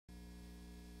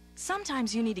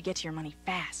Sometimes you need to get to your money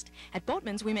fast. At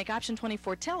Boatmen's, we make Option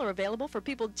 24 Teller available for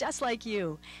people just like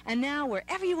you. And now,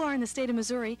 wherever you are in the state of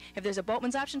Missouri, if there's a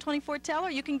Boatmen's Option 24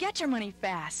 Teller, you can get your money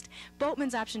fast.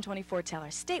 Boatmen's Option 24 Teller,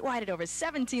 statewide at over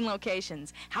 17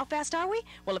 locations. How fast are we?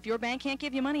 Well, if your bank can't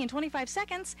give you money in 25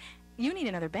 seconds, you need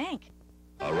another bank.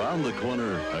 Around the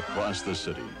corner, across the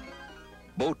city,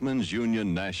 Boatmen's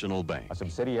Union National Bank. A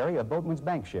subsidiary of Boatmen's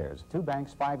Bank Shares. 2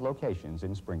 banks, 5 locations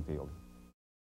in Springfield.